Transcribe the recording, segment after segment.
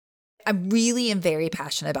I really am very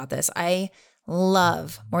passionate about this. I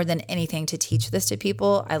love more than anything to teach this to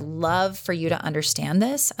people. I love for you to understand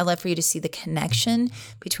this. I love for you to see the connection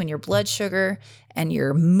between your blood sugar and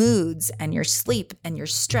your moods and your sleep and your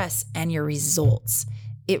stress and your results.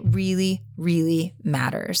 It really, really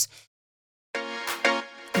matters.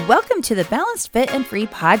 Welcome to the Balanced Fit and Free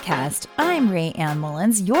podcast. I'm Raeann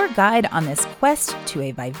Mullins, your guide on this quest to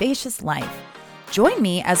a vivacious life. Join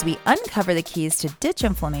me as we uncover the keys to ditch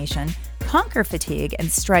inflammation, conquer fatigue,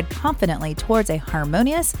 and stride confidently towards a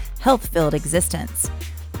harmonious, health-filled existence.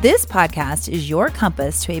 This podcast is your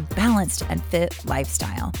compass to a balanced and fit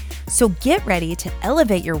lifestyle. So get ready to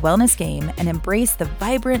elevate your wellness game and embrace the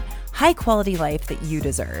vibrant, high-quality life that you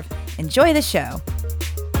deserve. Enjoy the show.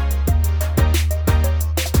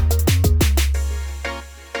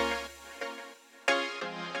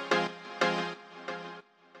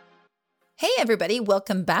 Hey everybody,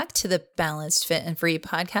 welcome back to the Balanced Fit and Free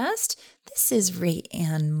podcast. This is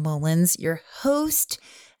Raeann Mullins, your host,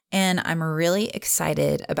 and I'm really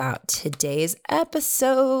excited about today's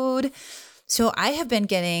episode. So I have been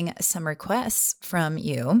getting some requests from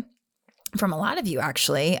you, from a lot of you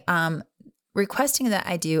actually, requesting that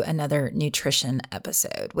I do another nutrition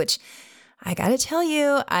episode, which I gotta tell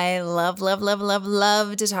you, I love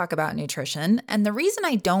to talk about nutrition. And the reason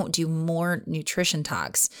I don't do more nutrition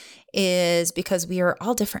talks is because we are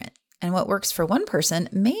all different. And what works for one person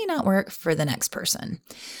may not work for the next person.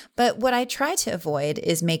 But what I try to avoid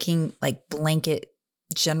is making like blanket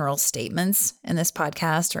general statements in this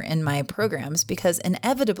podcast or in my programs, because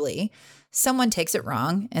inevitably someone takes it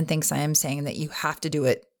wrong and thinks I am saying that you have to do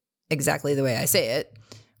it exactly the way I say it,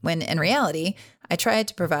 when in reality, I try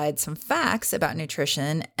to provide some facts about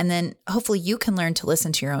nutrition, and then hopefully you can learn to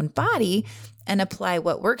listen to your own body and apply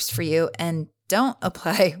what works for you and don't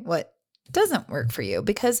apply what doesn't work for you.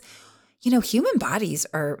 Because, human bodies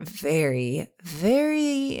are very,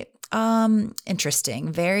 very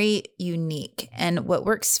interesting, very unique. And what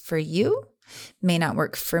works for you may not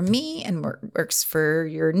work for me, and what works for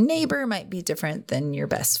your neighbor might be different than your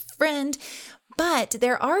best friend. But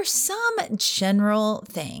there are some general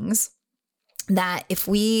things that if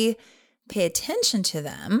we pay attention to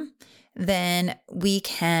them, then we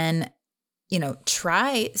can,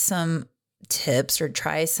 try some tips or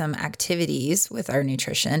try some activities with our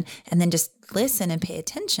nutrition, and then just listen and pay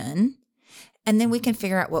attention. And then we can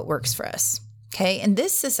figure out what works for us. Okay. In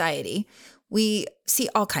this society, we see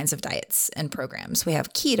all kinds of diets and programs. We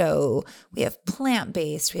have keto, we have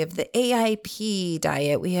plant-based, we have the AIP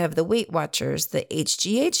diet, we have the Weight Watchers, the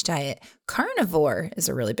HGH diet, carnivore is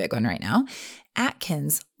a really big one right now,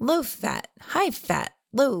 Atkins, low fat, high fat,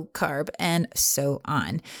 low carb, and so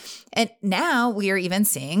on. And now we are even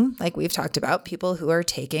seeing, like we've talked about, people who are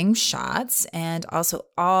taking shots and also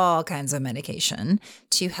all kinds of medication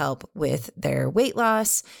to help with their weight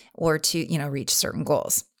loss or to, reach certain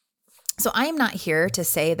goals. So I am not here to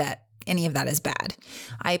say that any of that is bad.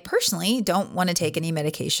 I personally don't want to take any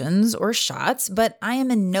medications or shots, but I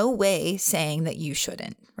am in no way saying that you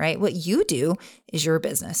shouldn't, right? What you do is your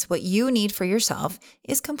business. What you need for yourself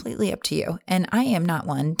is completely up to you. And I am not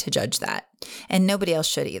one to judge that. And nobody else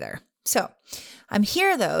should either. So I'm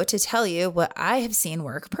here though to tell you what I have seen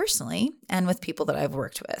work personally and with people that I've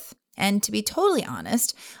worked with. And to be totally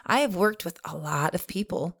honest, I have worked with a lot of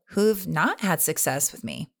people who've not had success with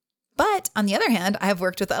me. But on the other hand, I've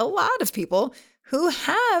worked with a lot of people who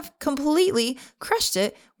have completely crushed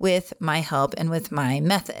it with my help and with my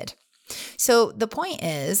method. So the point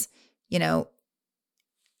is,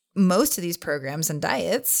 most of these programs and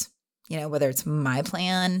diets, whether it's my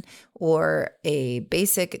plan or a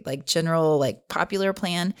basic, general, popular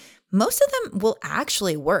plan, most of them will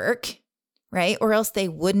actually work, right? Or else they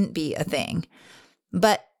wouldn't be a thing.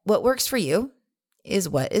 But what works for you is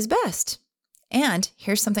what is best. And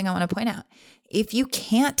here's something I want to point out. If you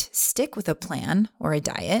can't stick with a plan or a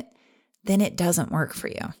diet, then it doesn't work for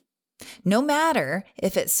you. No matter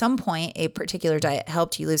if at some point a particular diet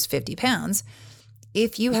helped you lose 50 pounds,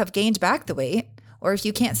 if you have gained back the weight or if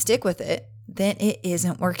you can't stick with it, then it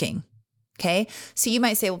isn't working. Okay. So you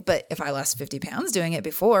might say, well, but if I lost 50 pounds doing it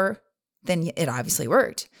before, then it obviously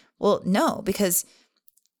worked. Well, no, because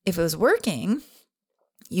if it was working,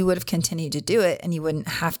 you would have continued to do it and you wouldn't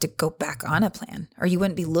have to go back on a plan, or you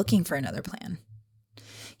wouldn't be looking for another plan.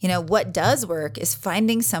 What does work is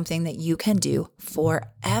finding something that you can do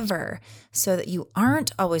forever so that you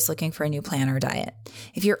aren't always looking for a new plan or diet.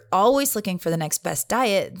 If you're always looking for the next best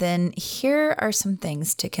diet, then here are some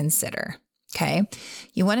things to consider. Okay.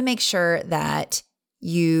 You want to make sure that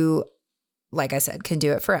you, like I said, can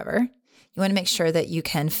do it forever. You want to make sure that you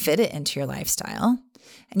can fit it into your lifestyle.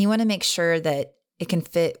 And you want to make sure that it can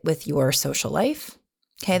fit with your social life.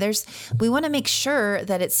 Okay. We want to make sure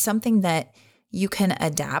that it's something that you can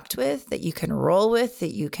adapt with, that you can roll with,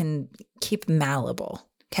 that you can keep malleable.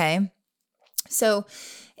 Okay. So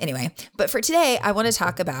anyway, but for today, I want to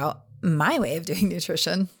talk about my way of doing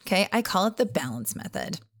nutrition. Okay. I call it the balance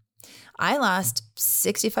method. I lost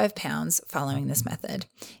 65 pounds following this method.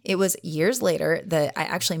 It was years later that I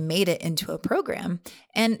actually made it into a program.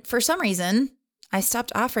 And for some reason, I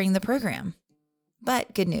stopped offering the program.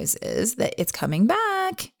 But good news is that it's coming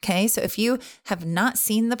back. Okay. So if you have not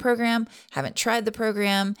seen the program, haven't tried the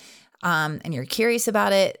program, and you're curious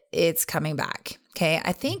about it, it's coming back. Okay.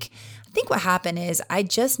 I think what happened is I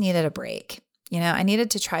just needed a break. I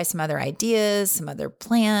needed to try some other ideas, some other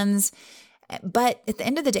plans. But at the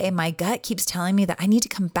end of the day, my gut keeps telling me that I need to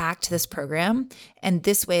come back to this program and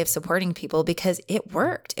this way of supporting people because it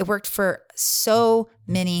worked. It worked for so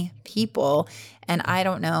many people. And I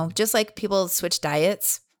don't know, just like people switch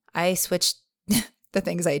diets, I switched the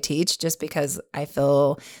things I teach just because I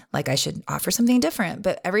feel like I should offer something different.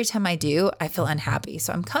 But every time I do, I feel unhappy.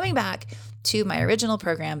 So I'm coming back to my original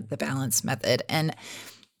program, the Balance Method. And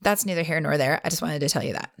that's neither here nor there. I just wanted to tell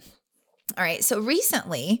you that. All right. So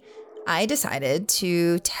recently, I decided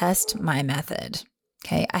to test my method.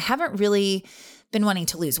 Okay. I haven't really been wanting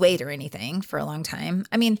to lose weight or anything for a long time.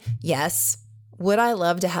 I mean, yes. Would I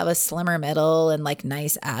love to have a slimmer middle and like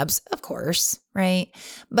nice abs? Of course. Right.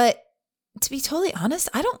 But to be totally honest,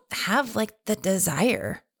 I don't have like the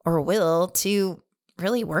desire or will to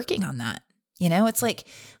really working on that. It's like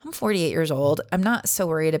I'm 48 years old. I'm not so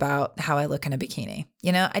worried about how I look in a bikini.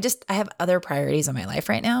 I have other priorities in my life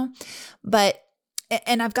right now,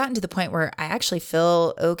 and I've gotten to the point where I actually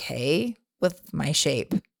feel okay with my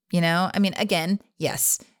shape. I mean, again,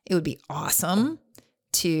 yes, it would be awesome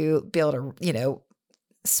to be able to,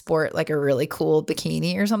 sport like a really cool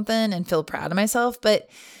bikini or something and feel proud of myself. But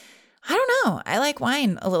I don't know. I like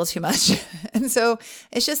wine a little too much. And so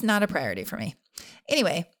it's just not a priority for me.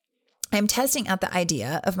 Anyway, I'm testing out the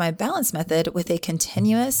idea of my balance method with a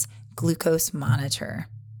continuous glucose monitor.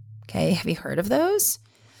 Okay. Have you heard of those?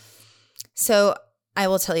 So I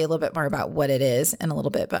will tell you a little bit more about what it is in a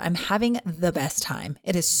little bit, but I'm having the best time.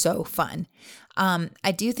 It is so fun.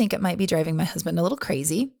 I do think it might be driving my husband a little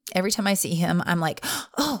crazy. Every time I see him, I'm like,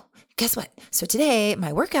 oh, guess what? So today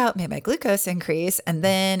my workout made my glucose increase. And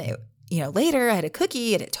then later I had a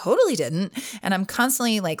cookie and it totally didn't. And I'm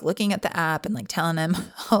constantly like looking at the app and like telling him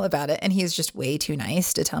all about it. And he's just way too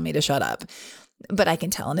nice to tell me to shut up. But I can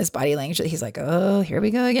tell in his body language that he's like, oh, here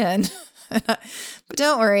we go again. But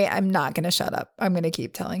don't worry, I'm not going to shut up. I'm going to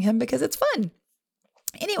keep telling him because it's fun.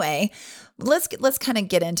 Anyway, let's kind of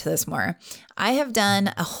get into this more. I have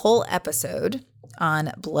done a whole episode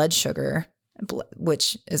on blood sugar,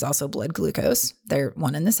 which is also blood glucose. They're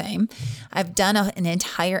one and the same. I've done an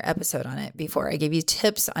entire episode on it before. I gave you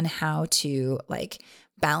tips on how to like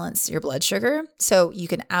balance your blood sugar. So you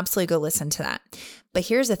can absolutely go listen to that. But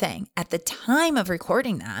here's the thing. At the time of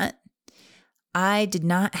recording that, I did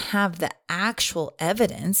not have the actual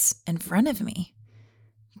evidence in front of me.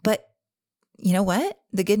 But you know what?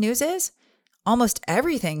 The good news is almost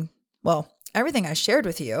everything I shared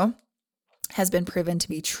with you has been proven to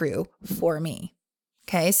be true for me.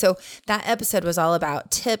 Okay. So that episode was all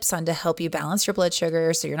about tips on to help you balance your blood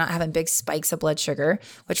sugar so you're not having big spikes of blood sugar,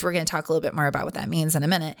 which we're going to talk a little bit more about what that means in a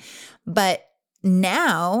minute. But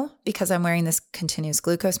now, because I'm wearing this continuous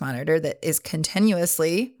glucose monitor that is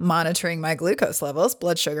continuously monitoring my glucose levels,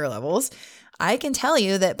 blood sugar levels, I can tell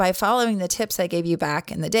you that by following the tips I gave you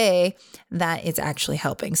back in the day, that it's actually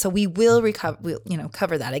helping. So we will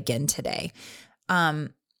cover that again today.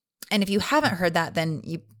 And if you haven't heard that, then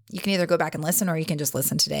you can either go back and listen or you can just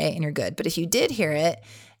listen today and you're good. But if you did hear it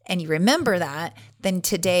and you remember that, then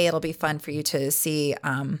today it'll be fun for you to see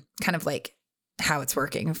kind of like how it's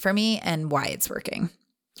working for me and why it's working.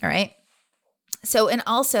 All right. So, and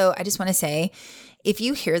also I just want to say, if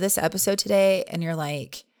you hear this episode today and you're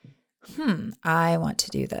like, I want to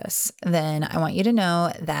do this, then I want you to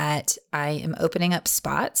know that I am opening up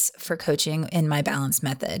spots for coaching in my balance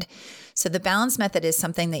method. So the balance method is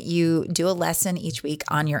something that you do a lesson each week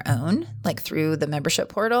on your own, like through the membership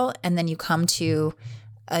portal. And then you come to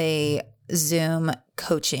a Zoom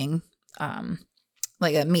coaching,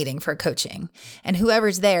 like a meeting for coaching, and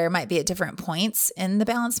whoever's there might be at different points in the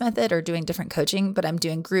balance method or doing different coaching, but I'm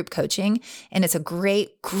doing group coaching, and it's a great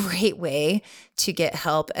way to get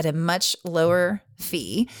help at a much lower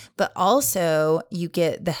fee, but also you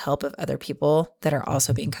get the help of other people that are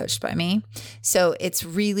also being coached by me. So it's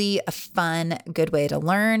really a fun, good way to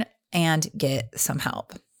learn and get some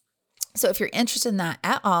help. So if you're interested in that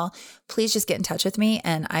at all, please just get in touch with me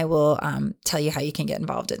and I will tell you how you can get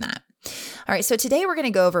involved in that. All right, so today we're going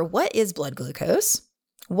to go over what is blood glucose,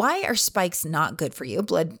 why are spikes not good for you,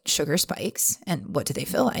 blood sugar spikes, and what do they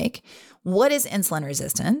feel like? What is insulin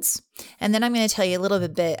resistance? And then I'm going to tell you a little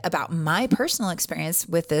bit about my personal experience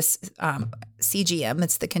with this CGM.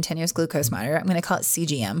 It's the continuous glucose monitor. I'm going to call it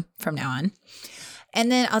CGM from now on.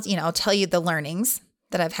 And then I'll tell you the learnings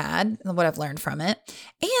that I've had and what I've learned from it.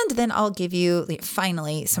 And then I'll give you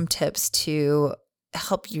finally some tips to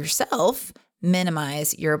help yourself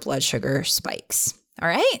minimize your blood sugar spikes. All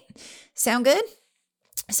right. Sound good?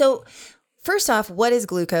 So first off, what is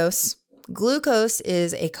glucose? Glucose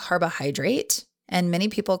is a carbohydrate, and many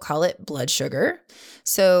people call it blood sugar.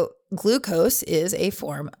 So glucose is a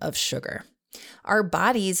form of sugar. Our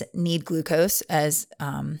bodies need glucose as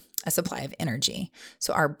a supply of energy.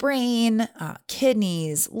 So our brain,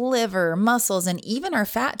 kidneys, liver, muscles, and even our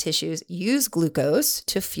fat tissues use glucose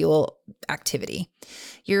to fuel activity.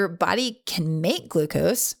 Your body can make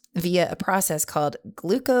glucose via a process called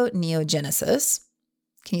gluconeogenesis.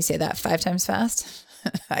 Can you say that 5 times fast?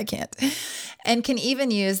 I can't. And can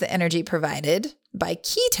even use the energy provided by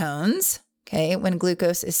ketones, okay, when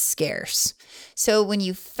glucose is scarce. So when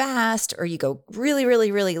you fast or you go really,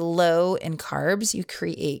 really, really low in carbs, you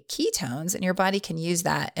create ketones and your body can use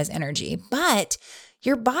that as energy. But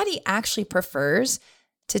your body actually prefers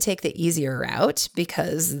to take the easier route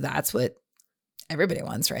because that's what everybody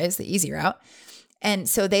wants, right? It's the easy route. And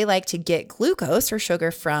so they like to get glucose or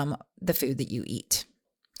sugar from the food that you eat.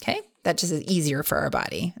 Okay. That just is easier for our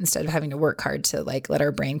body instead of having to work hard to let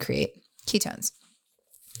our brain create ketones.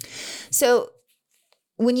 So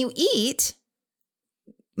when you eat,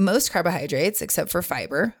 most carbohydrates, except for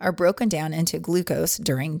fiber, are broken down into glucose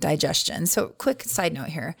during digestion. So quick side note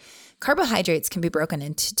here, carbohydrates can be broken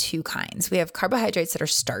into 2 kinds. We have carbohydrates that are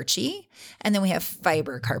starchy, and then we have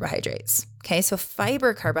fiber carbohydrates. Okay, so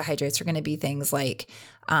fiber carbohydrates are going to be things like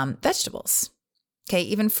vegetables. Okay,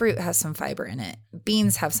 even fruit has some fiber in it.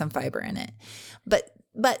 Beans have some fiber in it.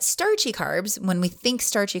 But starchy carbs, when we think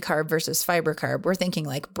starchy carb versus fiber carb, we're thinking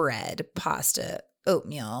like bread, pasta,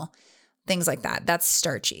 oatmeal, things like that. That's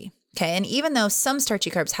starchy. Okay, and even though some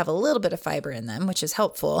starchy carbs have a little bit of fiber in them, which is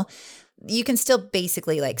helpful, you can still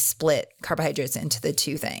basically split carbohydrates into the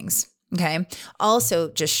 2 things. Okay,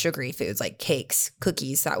 also just sugary foods like cakes,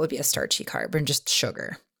 cookies, that would be a starchy carb and just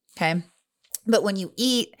sugar. Okay. But when you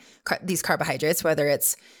eat these carbohydrates, whether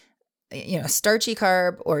it's, starchy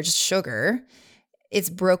carb or just sugar,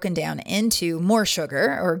 it's broken down into more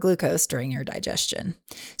sugar or glucose during your digestion.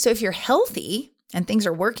 So if you're healthy and things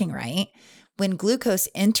are working right, when glucose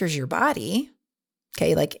enters your body,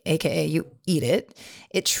 okay, AKA you eat it,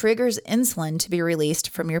 it triggers insulin to be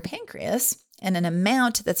released from your pancreas in an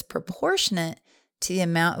amount that's proportionate to the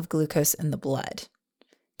amount of glucose in the blood.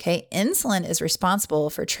 Okay, insulin is responsible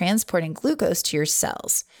for transporting glucose to your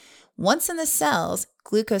cells. Once in the cells,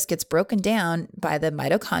 glucose gets broken down by the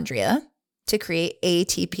mitochondria to create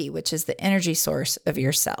ATP, which is the energy source of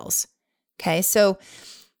your cells. Okay, so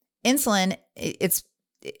insulin,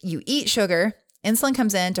 you eat sugar, insulin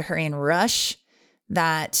comes in to hurry and rush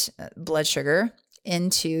that blood sugar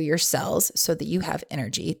into your cells so that you have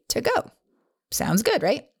energy to go. Sounds good,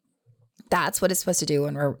 right? That's what it's supposed to do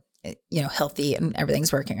when we're healthy and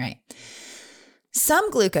everything's working right.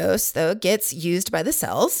 Some glucose, though, gets used by the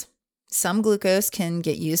cells. Some glucose can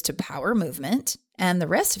get used to power movement, and the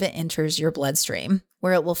rest of it enters your bloodstream,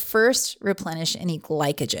 where it will first replenish any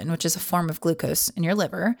glycogen, which is a form of glucose in your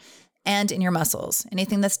liver and in your muscles.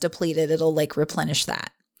 Anything that's depleted, it'll replenish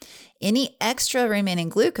that. Any extra remaining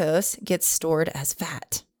glucose gets stored as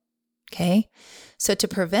fat. Okay. So to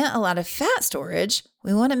prevent a lot of fat storage,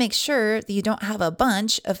 we want to make sure that you don't have a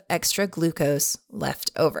bunch of extra glucose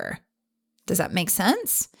left over. Does that make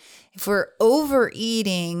sense? If we're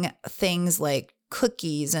overeating things like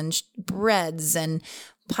cookies and breads and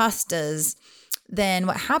pastas, then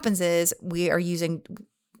what happens is we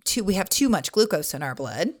have too much glucose in our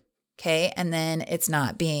blood. Okay. And then it's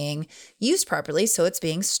not being used properly. So it's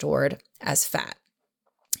being stored as fat.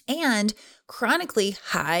 And chronically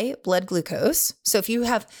high blood glucose. So if you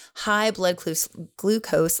have high blood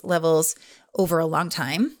glucose levels over a long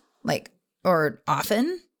time, or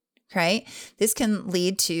often, right? This can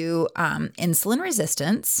lead to insulin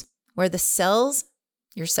resistance, where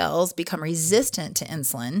your cells become resistant to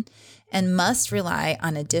insulin and must rely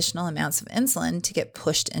on additional amounts of insulin to get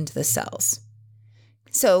pushed into the cells.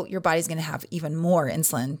 So your body's going to have even more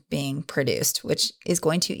insulin being produced, which is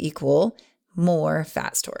going to equal more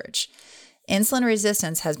fat storage. Insulin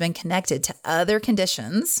resistance has been connected to other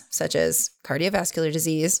conditions such as cardiovascular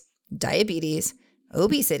disease, diabetes,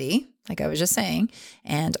 obesity, like I was just saying,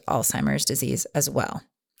 and Alzheimer's disease as well.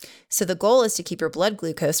 So the goal is to keep your blood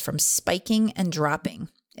glucose from spiking and dropping.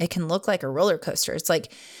 It can look like a roller coaster. It's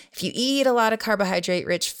like if you eat a lot of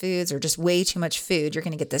carbohydrate-rich foods or just way too much food, you're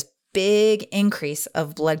going to get this big increase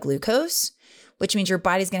of blood glucose, which means your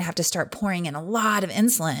body's going to have to start pouring in a lot of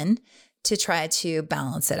insulin to try to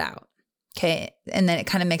balance it out. Okay. And then it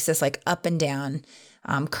kind of makes this like up and down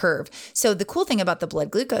curve. So the cool thing about the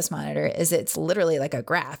blood glucose monitor is it's literally like a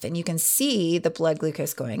graph, and you can see the blood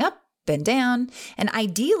glucose going up and down. And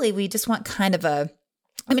ideally, we just want kind of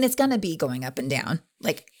it's going to be going up and down.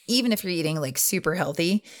 Like even if you're eating like super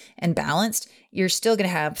healthy and balanced, you're still going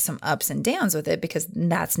to have some ups and downs with it because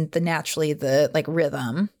that's naturally the like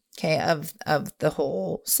rhythm, okay, of the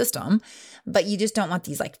whole system. But you just don't want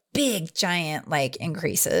these like big giant like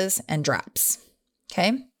increases and drops.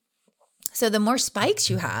 Okay. So the more spikes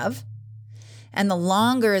you have and the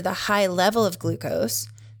longer the high level of glucose,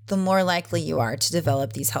 the more likely you are to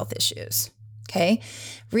develop these health issues. Okay.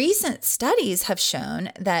 Recent studies have shown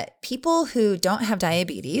that people who don't have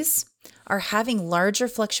diabetes are having larger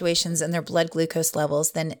fluctuations in their blood glucose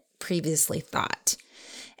levels than previously thought.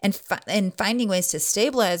 And finding ways to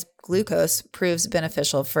stabilize glucose proves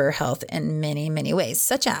beneficial for health in many, many ways,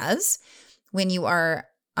 such as when you are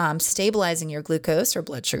stabilizing your glucose or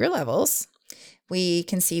blood sugar levels, we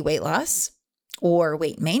can see weight loss or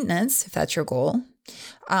weight maintenance, if that's your goal.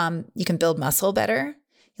 You can build muscle better.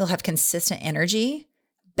 You'll have consistent energy,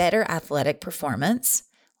 better athletic performance,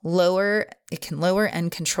 it can lower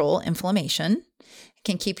and control inflammation. It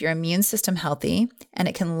can keep your immune system healthy, and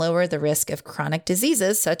it can lower the risk of chronic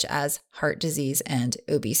diseases such as heart disease and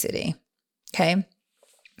obesity. Okay.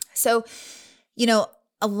 So,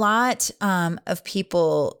 a lot of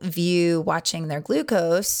people view watching their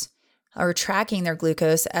glucose or tracking their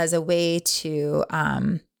glucose as a way to,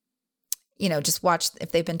 just watch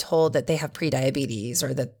if they've been told that they have prediabetes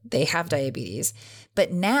or that they have diabetes.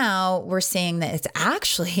 But now we're seeing that it's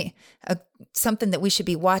actually something that we should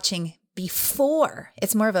be watching before.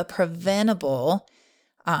 It's more of a preventable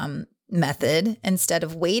method instead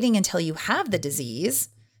of waiting until you have the disease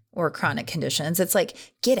or chronic conditions. It's like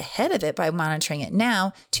get ahead of it by monitoring it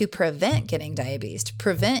now to prevent getting diabetes, to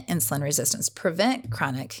prevent insulin resistance, prevent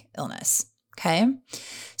chronic illness. Okay.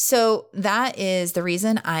 So that is the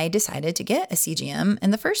reason I decided to get a CGM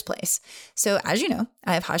in the first place. So as you know,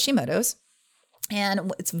 I have Hashimoto's,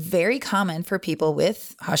 and it's very common for people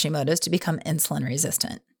with Hashimoto's to become insulin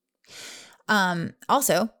resistant.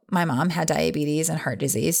 Also, my mom had diabetes and heart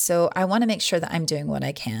disease, so I want to make sure that I'm doing what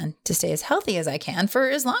I can to stay as healthy as I can for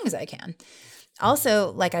as long as I can.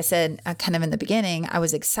 Also, like I said, kind of in the beginning, I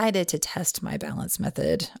was excited to test my Balance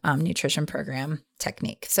Method nutrition program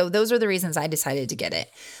technique. So those are the reasons I decided to get it.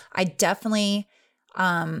 I definitely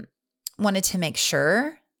wanted to make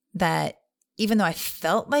sure that even though I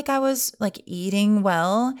felt like I was like eating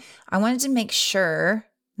well, I wanted to make sure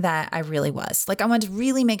that I really was. Like I wanted to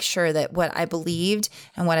really make sure that what I believed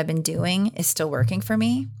and what I've been doing is still working for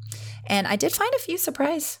me. And I did find a few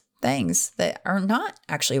surprise things that are not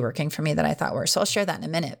actually working for me that I thought were. So I'll share that in a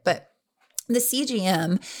minute. But the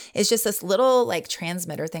CGM is just this little like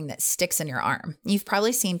transmitter thing that sticks in your arm. You've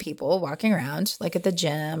probably seen people walking around like at the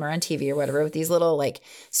gym or on TV or whatever with these little like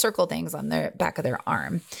circle things on their back of their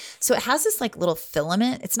arm. So it has this like little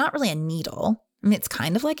filament. It's not really a needle. I mean, it's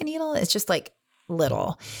kind of like a needle. It's just like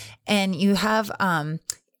little. And you have,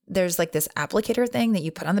 there's like this applicator thing that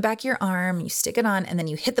you put on the back of your arm, you stick it on, and then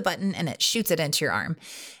you hit the button and it shoots it into your arm.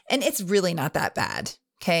 And it's really not that bad.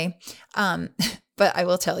 Okay. But I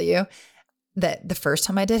will tell you that the first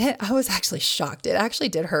time I did it, I was actually shocked. It actually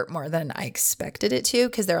did hurt more than I expected it to,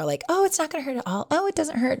 because they were like, oh, it's not going to hurt at all. Oh, it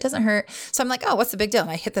doesn't hurt. It doesn't hurt. So I'm like, oh, what's the big deal?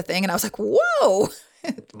 And I hit the thing and I was like, whoa,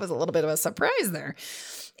 it was a little bit of a surprise there.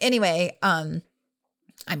 Anyway,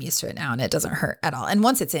 I'm used to it now and it doesn't hurt at all. And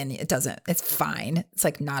once it's in, it's fine. It's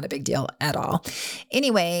like not a big deal at all.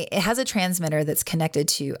 Anyway, it has a transmitter that's connected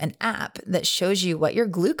to an app that shows you what your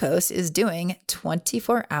glucose is doing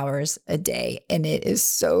 24 hours a day. And it is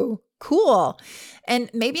so cool.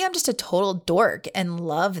 And maybe I'm just a total dork and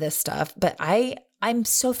love this stuff, but I'm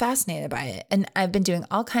so fascinated by it. And I've been doing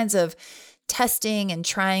all kinds of testing and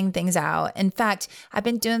trying things out. In fact, I've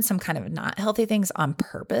been doing some kind of not healthy things on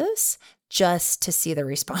purpose just to see the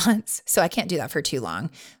response. So I can't do that for too long.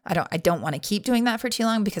 I don't want to keep doing that for too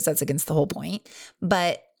long because that's against the whole point.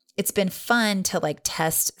 But it's been fun to like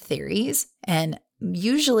test theories. And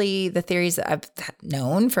usually the theories that I've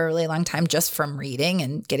known for a really long time, just from reading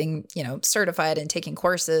and getting, certified and taking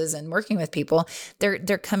courses and working with people,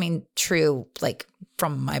 they're coming true like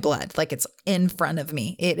from my blood. Like it's in front of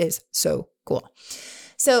me. It is so cool.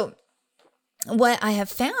 So what I have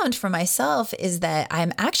found for myself is that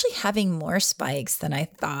I'm actually having more spikes than I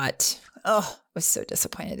thought. Oh, I was so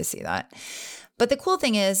disappointed to see that. But the cool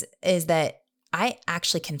thing is that I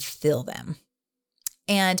actually can feel them.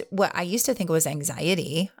 And what I used to think was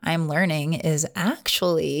anxiety, I'm learning is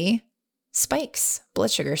actually spikes,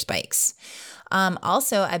 blood sugar spikes.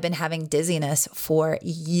 Also, I've been having dizziness for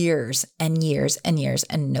years and years and years,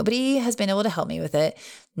 and nobody has been able to help me with it.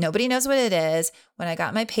 Nobody knows what it is. When I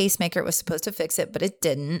got my pacemaker, it was supposed to fix it, but it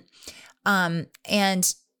didn't.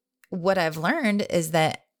 And what I've learned is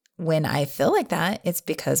that when I feel like that, it's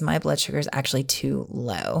because my blood sugar is actually too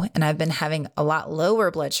low. And I've been having a lot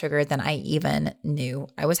lower blood sugar than I even knew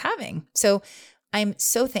I was having. So I'm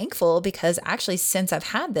so thankful because actually since I've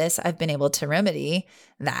had this, I've been able to remedy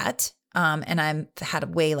that. And I've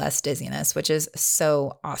had way less dizziness, which is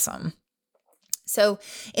so awesome. So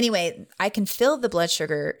anyway, I can feel the blood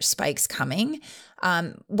sugar spikes coming.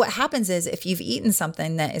 What happens is if you've eaten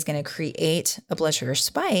something that is going to create a blood sugar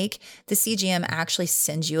spike, the CGM actually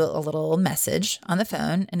sends you a little message on the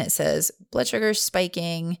phone and it says blood sugar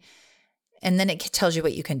spiking. And then it tells you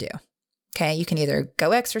what you can do. Okay. You can either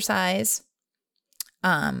go exercise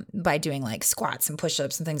by doing like squats and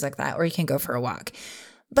push-ups and things like that, or you can go for a walk.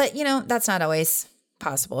 But that's not always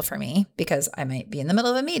possible for me because I might be in the middle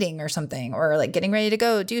of a meeting or something, or like getting ready to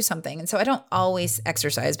go do something. And so I don't always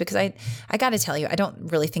exercise because I got to tell you, I don't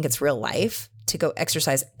really think it's real life to go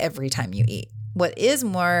exercise every time you eat. What is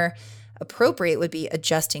more appropriate would be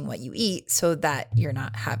adjusting what you eat so that you're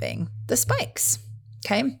not having the spikes.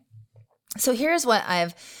 Okay. So here's what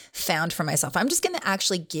I've found for myself. I'm just going to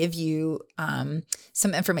actually give you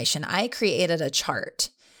some information. I created a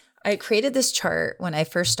chart. I created this chart when I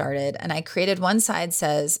first started, and I created one side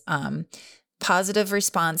says positive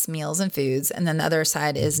response meals and foods, and then the other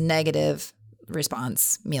side is negative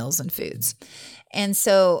response meals and foods. And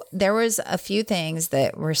so there was a few things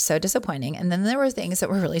that were so disappointing, and then there were things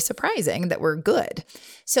that were really surprising that were good.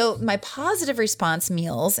 So my positive response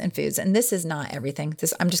meals and foods, and this is not everything.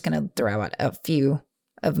 I'm just going to throw out a few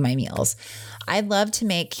of my meals. I love to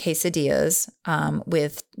make quesadillas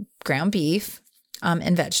with ground beef,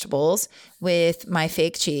 and vegetables with my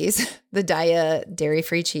fake cheese, the Daiya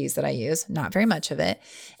dairy-free cheese that I use, not very much of it,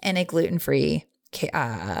 and a gluten-free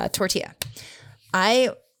tortilla.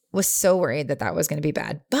 I was so worried that was going to be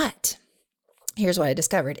bad, but here's what I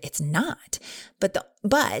discovered. It's not.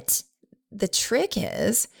 But the trick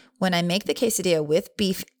is when I make the quesadilla with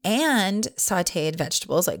beef and sauteed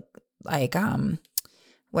vegetables, like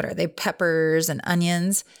what are they? Peppers and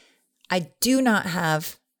onions. I do not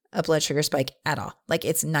have a blood sugar spike at all. Like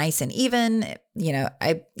it's nice and even,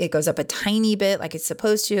 it goes up a tiny bit like it's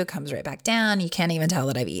supposed to, it comes right back down. You can't even tell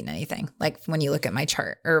that I've eaten anything. Like when you look at my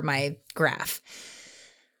chart or my graph,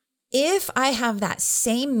 if I have that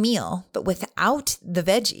same meal, but without the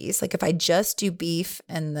veggies, like if I just do beef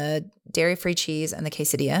and the dairy-free cheese and the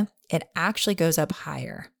quesadilla, it actually goes up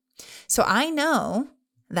higher. So I know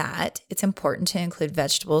that it's important to include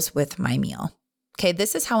vegetables with my meal. Okay,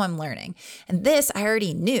 this is how I'm learning. And this I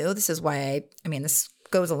already knew. This is why this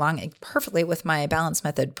goes along perfectly with my Balanced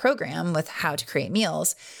Method program with how to create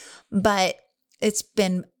meals. But it's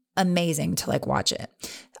been amazing to watch it.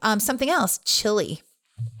 Something else, chili.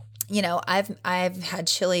 I've had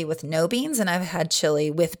chili with no beans and I've had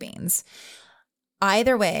chili with beans.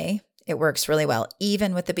 Either way, it works really well,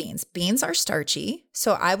 even with the beans. Beans are starchy,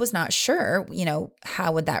 so I was not sure,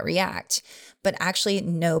 how would that react? But actually,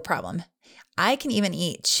 no problem. I can even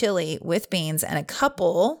eat chili with beans and a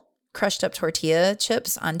couple crushed up tortilla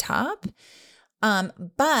chips on top.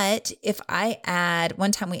 But if I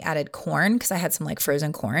one time we added corn because I had some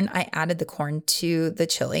frozen corn, I added the corn to the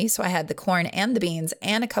chili. So I had the corn and the beans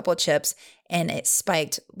and a couple of chips and it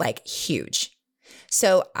spiked huge.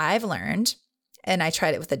 So I've learned, and I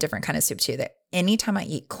tried it with a different kind of soup too, that anytime I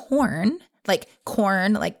eat corn, like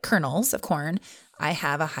kernels of corn, I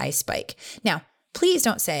have a high spike. Now, please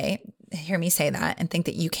don't hear me say that and think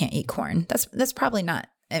that you can't eat corn. That's probably not,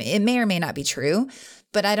 it may or may not be true,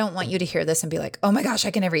 but I don't want you to hear this and be like, oh my gosh,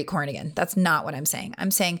 I can never eat corn again. That's not what I'm saying.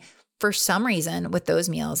 I'm saying for some reason with those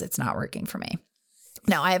meals, it's not working for me.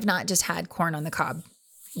 Now, I have not just had corn on the cob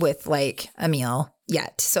with a meal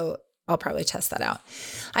yet. So I'll probably test that out.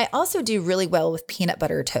 I also do really well with peanut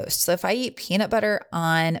butter toast. So if I eat peanut butter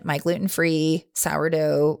on my gluten-free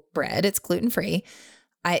sourdough bread, it's gluten-free.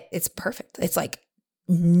 It's perfect. It's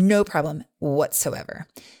no problem whatsoever.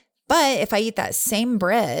 But if I eat that same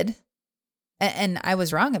bread, and I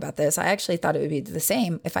was wrong about this, I actually thought it would be the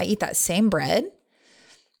same. If I eat that same bread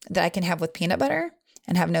that I can have with peanut butter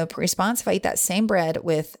and have no response, if I eat that same bread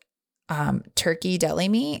with turkey deli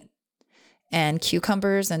meat and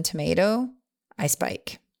cucumbers and tomato I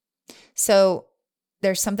spike. So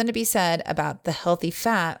there's something to be said about the healthy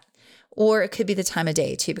fat, or it could be the time of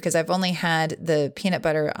day too, because I've only had the peanut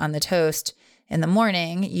butter on the toast in the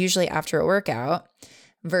morning, usually after a workout,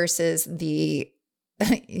 versus the,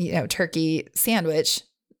 turkey sandwich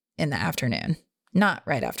in the afternoon, not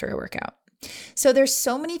right after a workout. So there's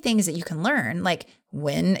so many things that you can learn, like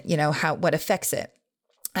when, what affects it.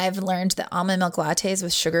 I've learned that almond milk lattes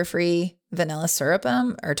with sugar-free vanilla syrup in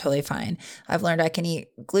them are totally fine. I've learned I can eat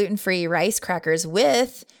gluten-free rice crackers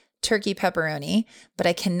with turkey pepperoni, but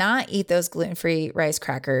I cannot eat those gluten-free rice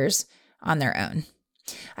crackers on their own.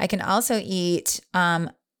 I can also eat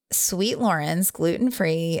Sweet Loren's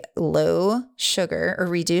gluten-free, low sugar or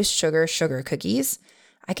reduced sugar cookies.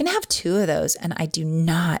 I can have 2 of those and I do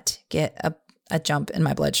not get a jump in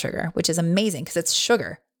my blood sugar, which is amazing because it's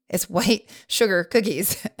sugar. It's white sugar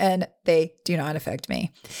cookies and they do not affect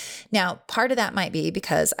me. Now, part of that might be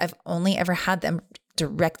because I've only ever had them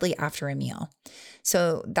directly after a meal.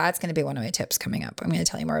 So that's going to be one of my tips coming up. I'm going to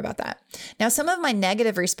tell you more about that. Now, some of my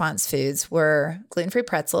negative response foods were gluten-free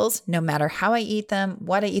pretzels. No matter how I eat them,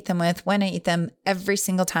 what I eat them with, when I eat them, every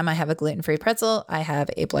single time I have a gluten-free pretzel, I have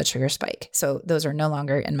a blood sugar spike. So those are no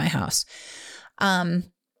longer in my house.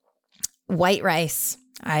 White rice.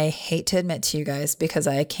 I hate to admit to you guys because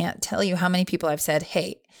I can't tell you how many people I've said,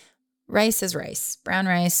 hey, rice is rice, brown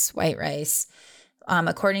rice, white rice.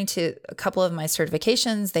 According to a couple of my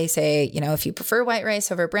certifications, they say, if you prefer white rice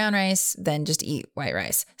over brown rice, then just eat white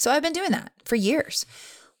rice. So I've been doing that for years.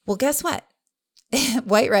 Well, guess what?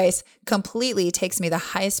 White rice completely takes me the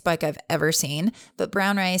highest spike I've ever seen, but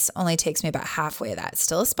brown rice only takes me about halfway of that.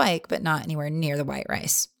 Still a spike, but not anywhere near the white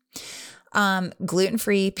rice.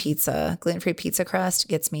 Gluten-free pizza crust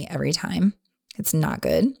gets me every time. It's not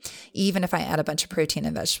good. Even if I add a bunch of protein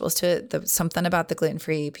and vegetables to it, something about the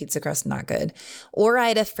gluten-free pizza crust, not good. Or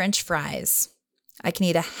I eat a French fries. I can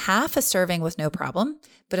eat a half a serving with no problem,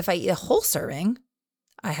 but if I eat a whole serving,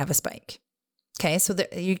 I have a spike. Okay, so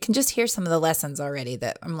you can just hear some of the lessons already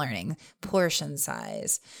that I'm learning. Portion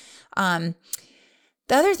size. The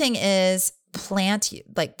other thing is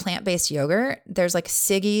plant-based yogurt. There's like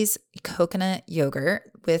Siggi's coconut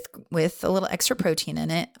yogurt with a little extra protein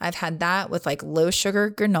in it. I've had that with like low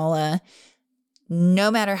sugar granola.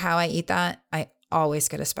 No matter how I eat that, I always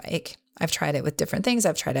get a spike. I've tried it with different things.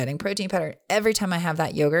 I've tried adding protein powder. Every time I have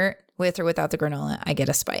that yogurt with or without the granola, I get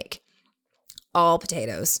a spike. All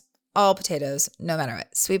potatoes, no matter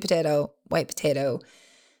what. Sweet potato, white potato,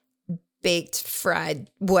 baked, fried,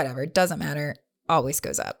 whatever, doesn't matter. Always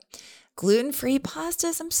goes up. Gluten-free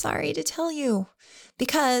pastas, I'm sorry to tell you,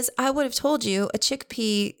 because I would have told you a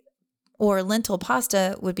chickpea or lentil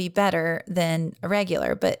pasta would be better than a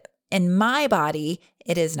regular, but in my body,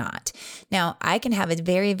 it is not. Now, I can have a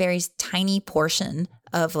very, very tiny portion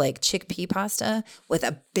of like chickpea pasta with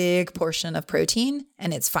a big portion of protein,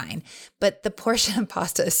 and it's fine. But the portion of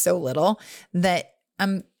pasta is so little that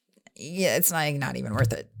it's not even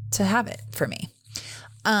worth it to have it for me.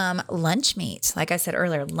 Lunch meat, like I said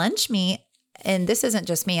earlier, lunch meat. And this isn't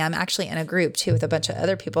just me. I'm actually in a group too with a bunch of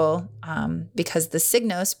other people because the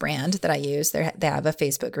Signos brand that I use, they have a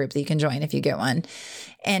Facebook group that you can join if you get one.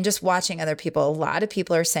 And just watching other people, a lot of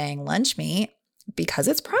people are saying lunch meat, because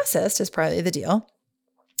it's processed is probably the deal,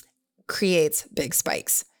 creates big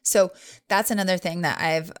spikes. So that's another thing that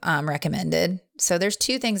I've recommended. So there's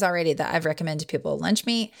 2 things already that I've recommended to people: lunch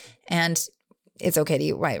meat and it's okay to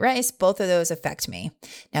eat white rice. Both of those affect me.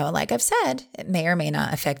 Now, like I've said, it may or may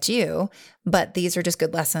not affect you, but these are just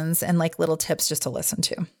good lessons and like little tips just to listen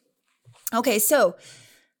to. Okay, so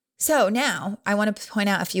now I want to point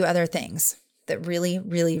out a few other things that really,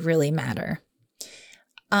 really, really matter.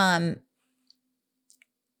 When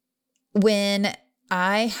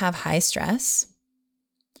I have high stress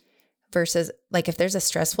versus like if there's a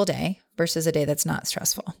stressful day versus a day that's not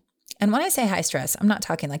stressful. And when I say high stress, I'm not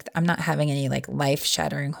talking like I'm not having any like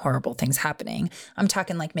life-shattering, horrible things happening. I'm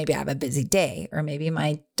talking like maybe I have a busy day, or maybe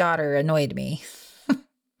my daughter annoyed me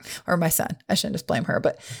or my son. I shouldn't just blame her,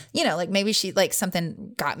 but like maybe she like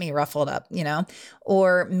something got me ruffled up,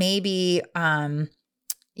 or maybe, I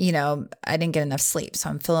didn't get enough sleep. So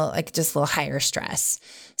I'm feeling like just a little higher stress.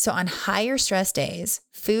 So on higher stress days,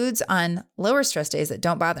 foods on lower stress days that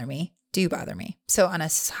don't bother me do bother me. So on a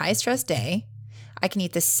high stress day, I can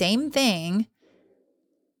eat the same thing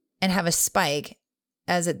and have a spike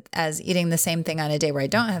as eating the same thing on a day where I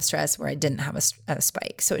don't have stress, where I didn't have a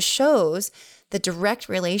spike. So it shows the direct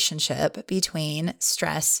relationship between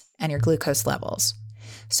stress and your glucose levels.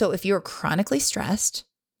 So if you're chronically stressed,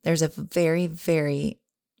 there's a very, very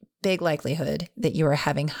big likelihood that you are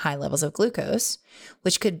having high levels of glucose,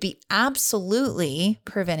 which could be absolutely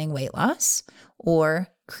preventing weight loss or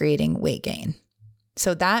creating weight gain.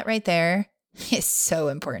 So that right there is so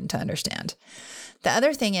important to understand. The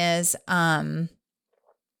other thing is, the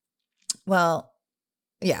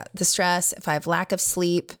stress, if I have lack of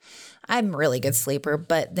sleep, I'm a really good sleeper,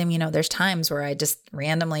 but then, there's times where I just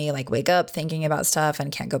randomly wake up thinking about stuff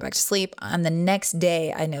and can't go back to sleep. On the next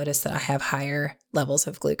day, I notice that I have higher levels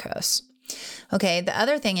of glucose. Okay. The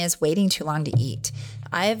other thing is waiting too long to eat.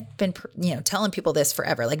 I've been, telling people this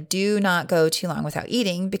forever, do not go too long without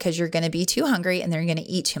eating because you're going to be too hungry and then you're going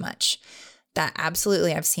to eat too much. That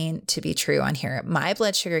absolutely I've seen to be true on here. My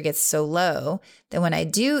blood sugar gets so low that when I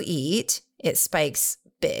do eat, it spikes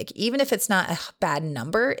big. Even if it's not a bad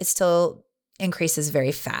number, it still increases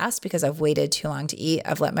very fast because I've waited too long to eat.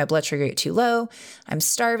 I've let my blood sugar get too low. I'm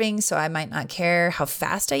starving, so I might not care how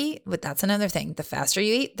fast I eat, but that's another thing. The faster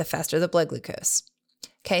you eat, the faster the blood glucose.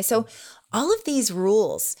 Okay, so all of these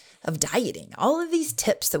rules of dieting, all of these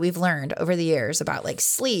tips that we've learned over the years about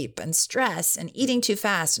sleep and stress and eating too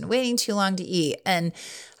fast and waiting too long to eat and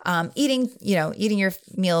eating your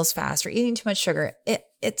meals fast or eating too much sugar,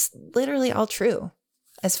 it's literally all true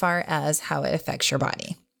as far as how it affects your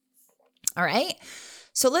body. All right.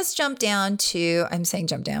 So let's jump down to, I'm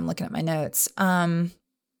looking at my notes.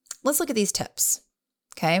 Let's look at these tips.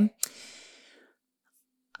 Okay.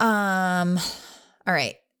 All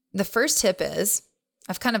right. The first tip is,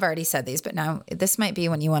 I've kind of already said these, but now this might be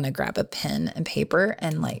when you want to grab a pen and paper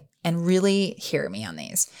and really hear me on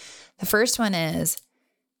these. The first one is,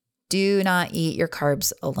 do not eat your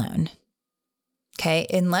carbs alone. Okay.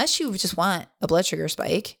 Unless you just want a blood sugar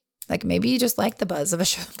spike, maybe you just like the buzz of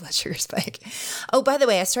a blood sugar spike. Oh, by the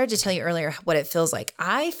way, I started to tell you earlier what it feels like.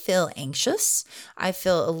 I feel anxious. I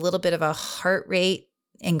feel a little bit of a heart rate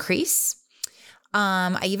increase.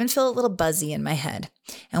 I even feel a little buzzy in my head.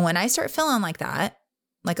 And when I start feeling like that,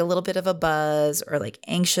 a little bit of a buzz or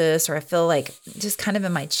anxious, or I feel just kind of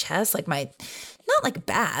in my chest, not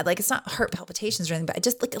bad, it's not heart palpitations or anything, but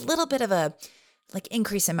just a little bit of a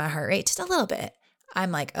increase in my heart rate, just a little bit.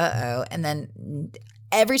 I'm uh-oh. And then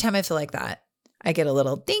every time I feel like that, I get a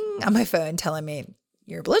little ding on my phone telling me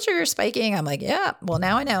your blood sugar is spiking. I'm yeah, well,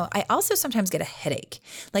 now I know. I also sometimes get a headache,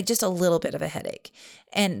 just a little bit of a headache.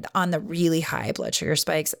 And on the really high blood sugar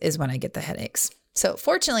spikes is when I get the headaches. So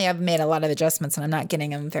fortunately, I've made a lot of adjustments and I'm not getting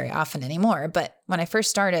them very often anymore. But when I first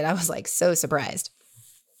started, I was so surprised.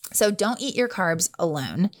 So don't eat your carbs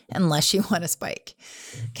alone unless you want a spike.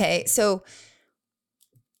 Okay. So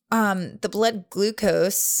the blood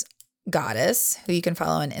glucose goddess, who you can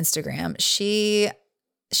follow on Instagram, she,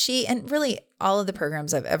 and really all of the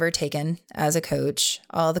programs I've ever taken as a coach,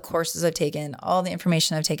 all the courses I've taken, all the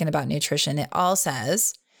information I've taken about nutrition, it all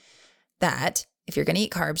says that if you're going to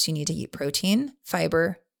eat carbs, you need to eat protein,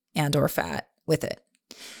 fiber, and or fat with it.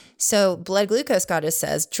 So blood glucose goddess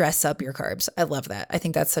says, dress up your carbs. I love that. I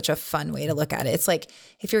think that's such a fun way to look at it. It's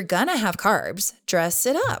if you're going to have carbs, dress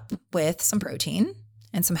it up with some protein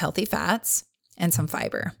and some healthy fats and some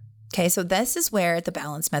fiber. Okay, so this is where the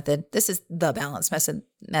balance method, this is the balance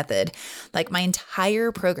method. My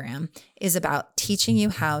entire program is about teaching you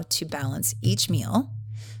how to balance each meal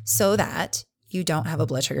so that you don't have a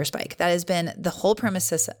blood sugar spike. That has been the whole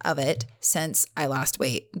premises of it since I lost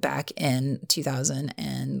weight back in 2000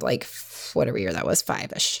 and whatever year that was,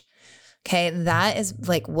 5-ish. Okay, that is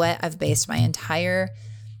what I've based my entire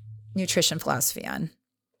nutrition philosophy on.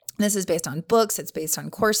 This is based on books. It's based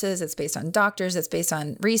on courses. It's based on doctors. It's based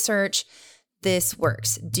on research. This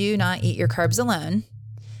works. Do not eat your carbs alone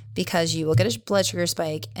because you will get a blood sugar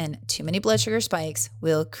spike, and too many blood sugar spikes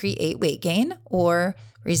will create weight gain or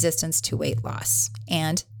resistance to weight loss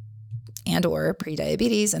and or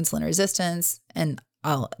prediabetes, insulin resistance, and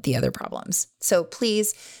all the other problems. So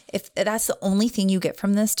please, if that's the only thing you get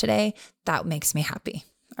from this today, that makes me happy.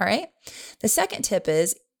 All right. The second tip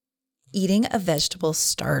is eating a vegetable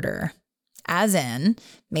starter, as in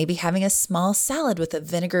maybe having a small salad with a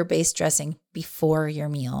vinegar-based dressing before your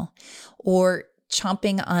meal, or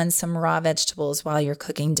chomping on some raw vegetables while you're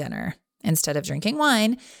cooking dinner. Instead of drinking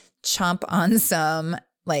wine, chomp on some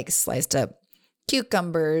sliced up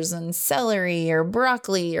cucumbers and celery or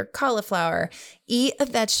broccoli or cauliflower. Eat a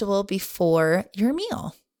vegetable before your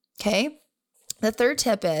meal. Okay. The third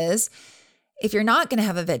tip is if you're not going to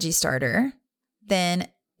have a veggie starter, then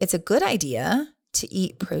it's a good idea to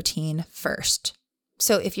eat protein first.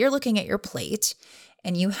 So if you're looking at your plate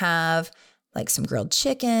and you have some grilled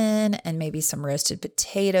chicken and maybe some roasted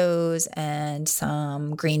potatoes and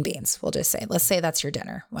some green beans, we'll just say, let's say that's your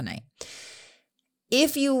dinner one night.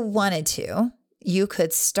 If you wanted to, you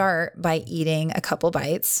could start by eating a couple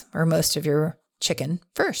bites or most of your chicken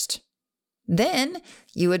first. Then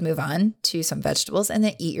you would move on to some vegetables and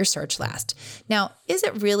then eat your starch last. Now, is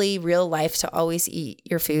it really real life to always eat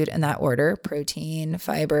your food in that order? Protein,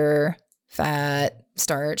 fiber, fat,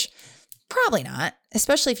 starch? Probably not,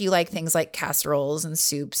 especially if you like things like casseroles and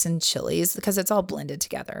soups and chilies, because it's all blended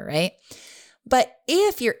together, right? But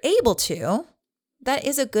if you're able to, that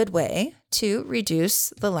is a good way to reduce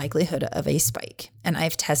the likelihood of a spike. And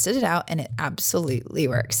I've tested it out and it absolutely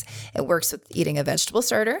works. It works with eating a vegetable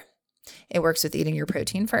starter. It works with eating your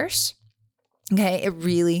protein first. Okay, it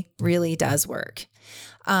really, really does work.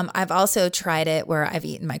 I've also tried it where I've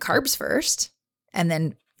eaten my carbs first and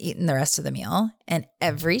then eaten the rest of the meal. And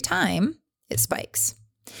every time it spikes.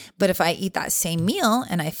 But if I eat that same meal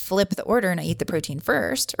and I flip the order and I eat the protein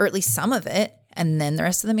first, or at least some of it, and then the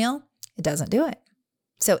rest of the meal, it doesn't do it.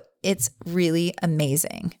 So it's really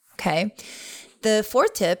amazing. Okay. The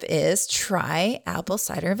fourth tip is try apple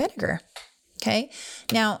cider vinegar. Okay.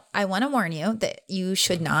 Now, I want to warn you that you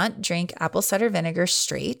should not drink apple cider vinegar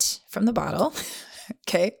straight from the bottle.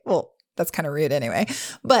 Okay. Well, that's kind of rude anyway.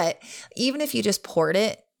 But even if you just poured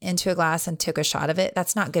it into a glass and took a shot of it,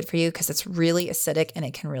 that's not good for you because it's really acidic and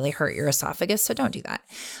it can really hurt your esophagus. So don't do that.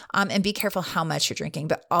 And be careful how much you're drinking,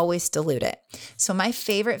 but always dilute it. So my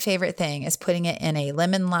favorite thing is putting it in a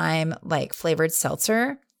lemon lime like flavored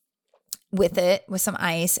seltzer with some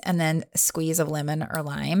ice and then a squeeze of lemon or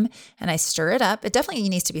lime. And I stir it up. It definitely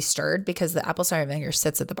needs to be stirred because the apple cider vinegar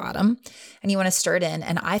sits at the bottom and you want to stir it in.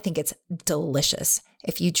 And I think it's delicious.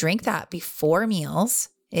 If you drink that before meals,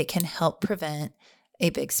 it can help prevent a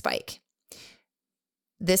big spike.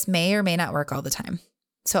 This may or may not work all the time.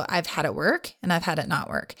 So I've had it work and I've had it not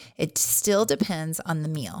work. It still depends on the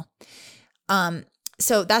meal.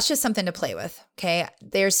 So that's just something to play with. Okay.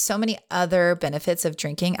 There's so many other benefits of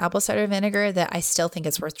drinking apple cider vinegar that I still think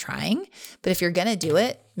it's worth trying. But if you're going to do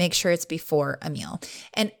it, make sure it's before a meal.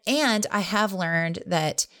 And I have learned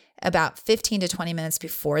that about 15 to 20 minutes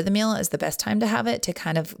before the meal is the best time to have it to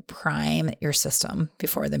kind of prime your system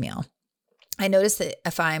before the meal. I notice that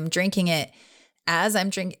if I'm drinking it as I'm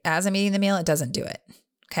eating the meal, it doesn't do it.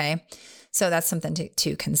 Okay. So that's something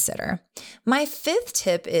to consider. My fifth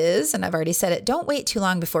tip is, and I've already said it, don't wait too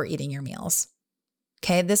long before eating your meals.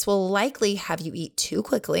 Okay. This will likely have you eat too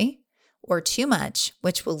quickly or too much,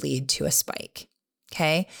 which will lead to a spike.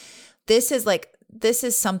 Okay. This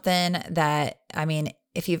is something that, I mean,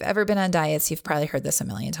 if you've ever been on diets, you've probably heard this a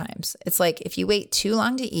million times. It's like, if you wait too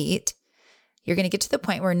long to eat, you're going to get to the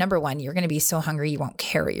point where, number one, you're going to be so hungry, you won't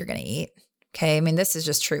care what you're going to eat. Okay. I mean, this is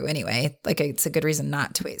just true anyway. Like, it's a good reason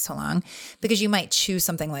not to wait so long because you might choose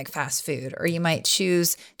something like fast food, or you might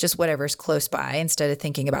choose just whatever's close by instead of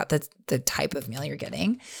thinking about the type of meal you're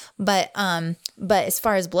getting. But as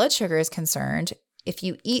far as blood sugar is concerned, if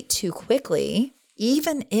you eat too quickly,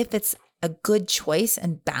 even if it's a good choice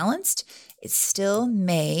and balanced, it still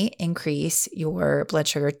may increase your blood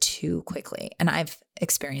sugar too quickly. And I've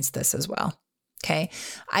experienced this as well. Okay.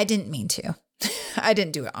 I didn't mean to. I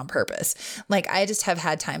didn't do it on purpose. Like, I just have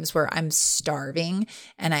had times where I'm starving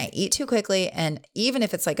and I eat too quickly. And even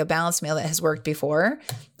if it's like a balanced meal that has worked before,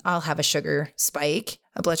 I'll have a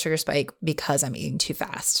blood sugar spike because I'm eating too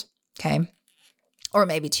fast. Okay. Or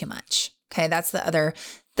maybe too much. Okay. That's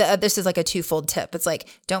this is like a twofold tip. It's like,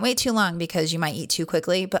 don't wait too long because you might eat too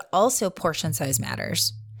quickly, but also portion size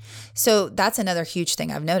matters. So that's another huge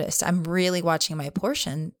thing I've noticed. I'm really watching my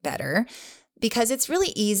portion better, because it's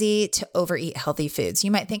really easy to overeat healthy foods.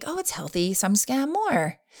 You might think, oh, it's healthy, so I'm just gonna have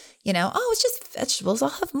more. Oh, it's just vegetables, I'll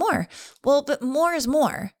have more. Well, but more is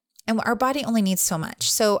more. And our body only needs so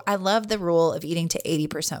much. So I love the rule of eating to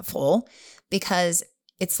 80% full, because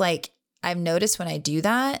it's like, I've noticed when I do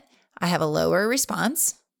that, I have a lower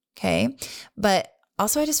response. Okay. But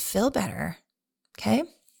also I just feel better. Okay.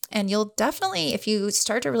 And you'll definitely, if you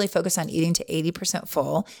start to really focus on eating to 80%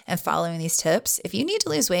 full and following these tips, if you need to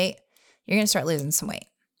lose weight, you're going to start losing some weight.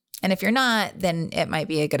 And if you're not, then it might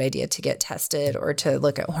be a good idea to get tested or to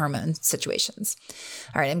look at hormone situations.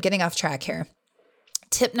 All right, I'm getting off track here.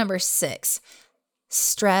 Tip number 6,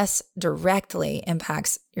 stress directly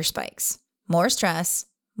impacts your spikes. More stress,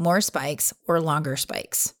 more spikes, or longer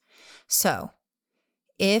spikes. So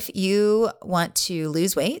if you want to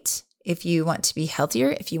lose weight, if you want to be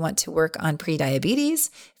healthier, if you want to work on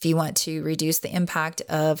prediabetes, if you want to reduce the impact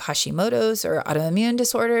of Hashimoto's or autoimmune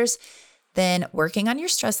disorders, then working on your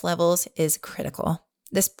stress levels is critical.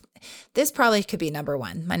 This probably could be number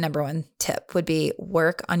one. My number one tip would be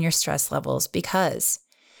work on your stress levels, because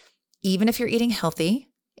even if you're eating healthy,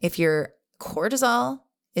 if your cortisol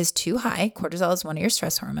is too high, cortisol is one of your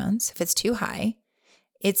stress hormones. If it's too high,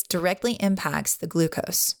 it directly impacts the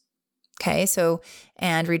glucose. Okay,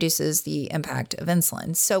 and reduces the impact of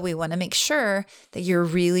insulin. So we want to make sure that you're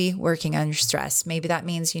really working on your stress. Maybe that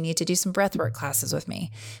means you need to do some breathwork classes with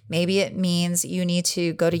me. Maybe it means you need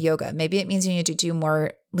to go to yoga. Maybe it means you need to do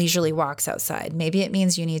more leisurely walks outside. Maybe it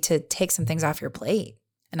means you need to take some things off your plate.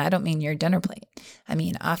 And I don't mean your dinner plate. I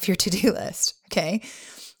mean off your to-do list, okay?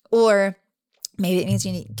 Or maybe it means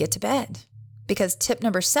you need to get to bed. Because tip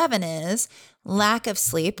number 7 is lack of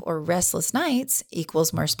sleep or restless nights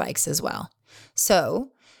equals more spikes as well.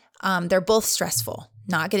 So they're both stressful.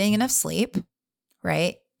 Not getting enough sleep,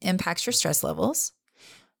 right, impacts your stress levels.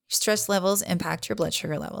 Stress levels impact your blood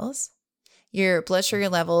sugar levels. Your blood sugar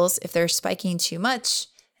levels, if they're spiking too much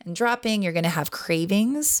and dropping, you're going to have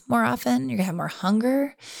cravings more often. You're going to have more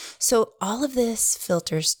hunger. So all of this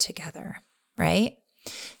filters together, right?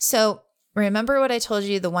 So remember what I told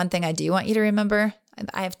you, the one thing I do want you to remember?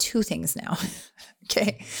 I have 2 things now.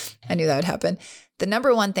 Okay. I knew that would happen. The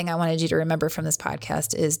number 1 thing I wanted you to remember from this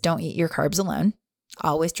podcast is don't eat your carbs alone.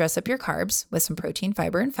 Always dress up your carbs with some protein,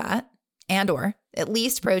 fiber, and fat, or at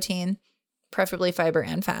least protein, preferably fiber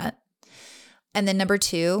and fat. And then number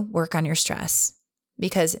 2, work on your stress.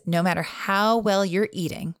 Because no matter how well you're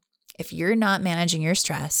eating, if you're not managing your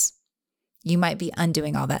stress, you might be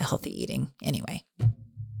undoing all that healthy eating anyway.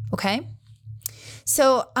 Okay?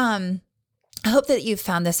 So I hope that you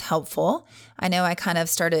found this helpful. I know I kind of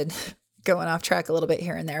started going off track a little bit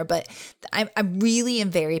here and there, but I really am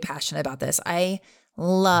very passionate about this. I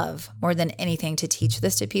love more than anything to teach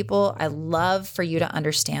this to people. I love for you to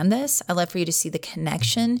understand this. I love for you to see the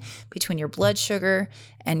connection between your blood sugar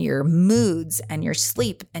and your moods and your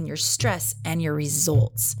sleep and your stress and your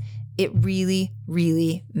results. It really,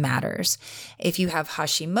 really matters. If you have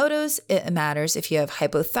Hashimoto's, it matters. If you have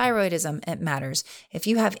hypothyroidism, it matters. If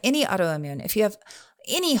you have any autoimmune, if you have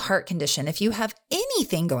any heart condition, if you have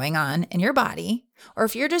anything going on in your body, or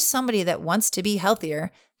if you're just somebody that wants to be healthier,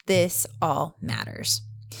 this all matters.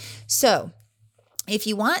 So if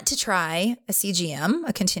you want to try a CGM,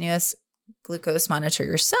 a continuous glucose monitor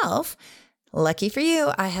yourself, lucky for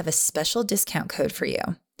you, I have a special discount code for you.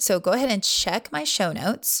 So go ahead and check my show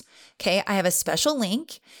notes. Okay, I have a special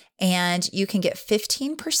link and you can get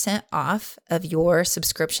 15% off of your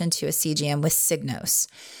subscription to a CGM with Signos.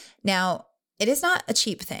 Now, it is not a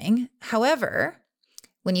cheap thing. However,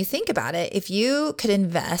 when you think about it, if you could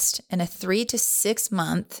invest in a 3 to 6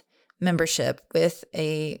 month membership with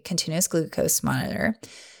a continuous glucose monitor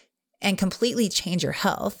and completely change your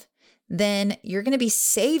health, then you're going to be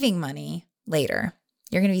saving money later.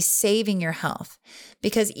 You're going to be saving your health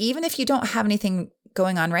because even if you don't have anything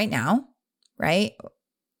going on right now, right?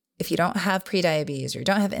 If you don't have prediabetes or you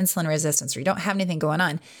don't have insulin resistance or you don't have anything going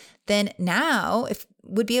on, then now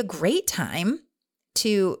would be a great time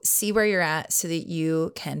to see where you're at so that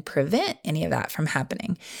you can prevent any of that from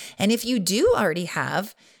happening. And if you do already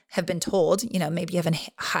have been told, maybe you have a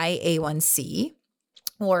high A1C,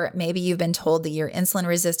 or maybe you've been told that you're insulin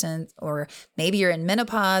resistant, or maybe you're in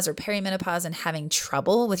menopause or perimenopause and having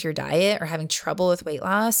trouble with your diet or having trouble with weight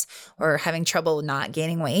loss or having trouble not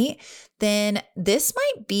gaining weight, then this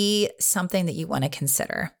might be something that you want to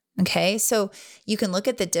consider. Okay, so you can look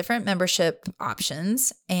at the different membership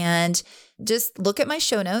options and just look at my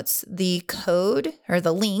show notes. The code or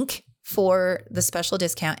the link for the special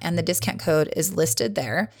discount and the discount code is listed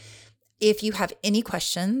there. If you have any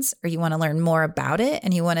questions or you want to learn more about it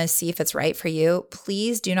and you want to see if it's right for you,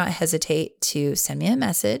 please do not hesitate to send me a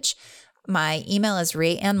message. My email is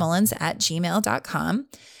rayannmullins@gmail.com,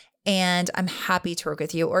 and I'm happy to work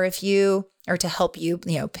with you or to help you,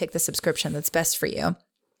 pick the subscription that's best for you.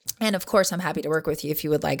 And of course, I'm happy to work with you if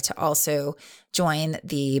you would like to also join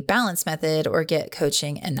the Balance Method or get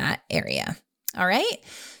coaching in that area. All right.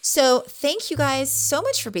 So thank you guys so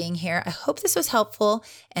much for being here. I hope this was helpful,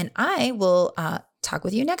 and I will talk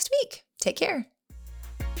with you next week. Take care.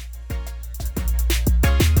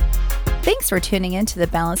 Thanks for tuning in to the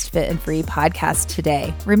Balanced Fit and Free podcast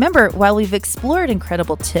today. Remember, while we've explored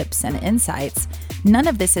incredible tips and insights, none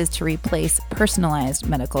of this is to replace personalized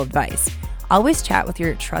medical advice. Always chat with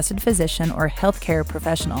your trusted physician or healthcare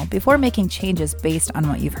professional before making changes based on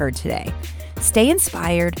what you've heard today. Stay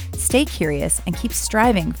inspired, stay curious, and keep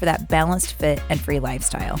striving for that balanced, fit, and free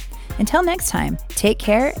lifestyle. Until next time, take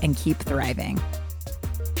care and keep thriving.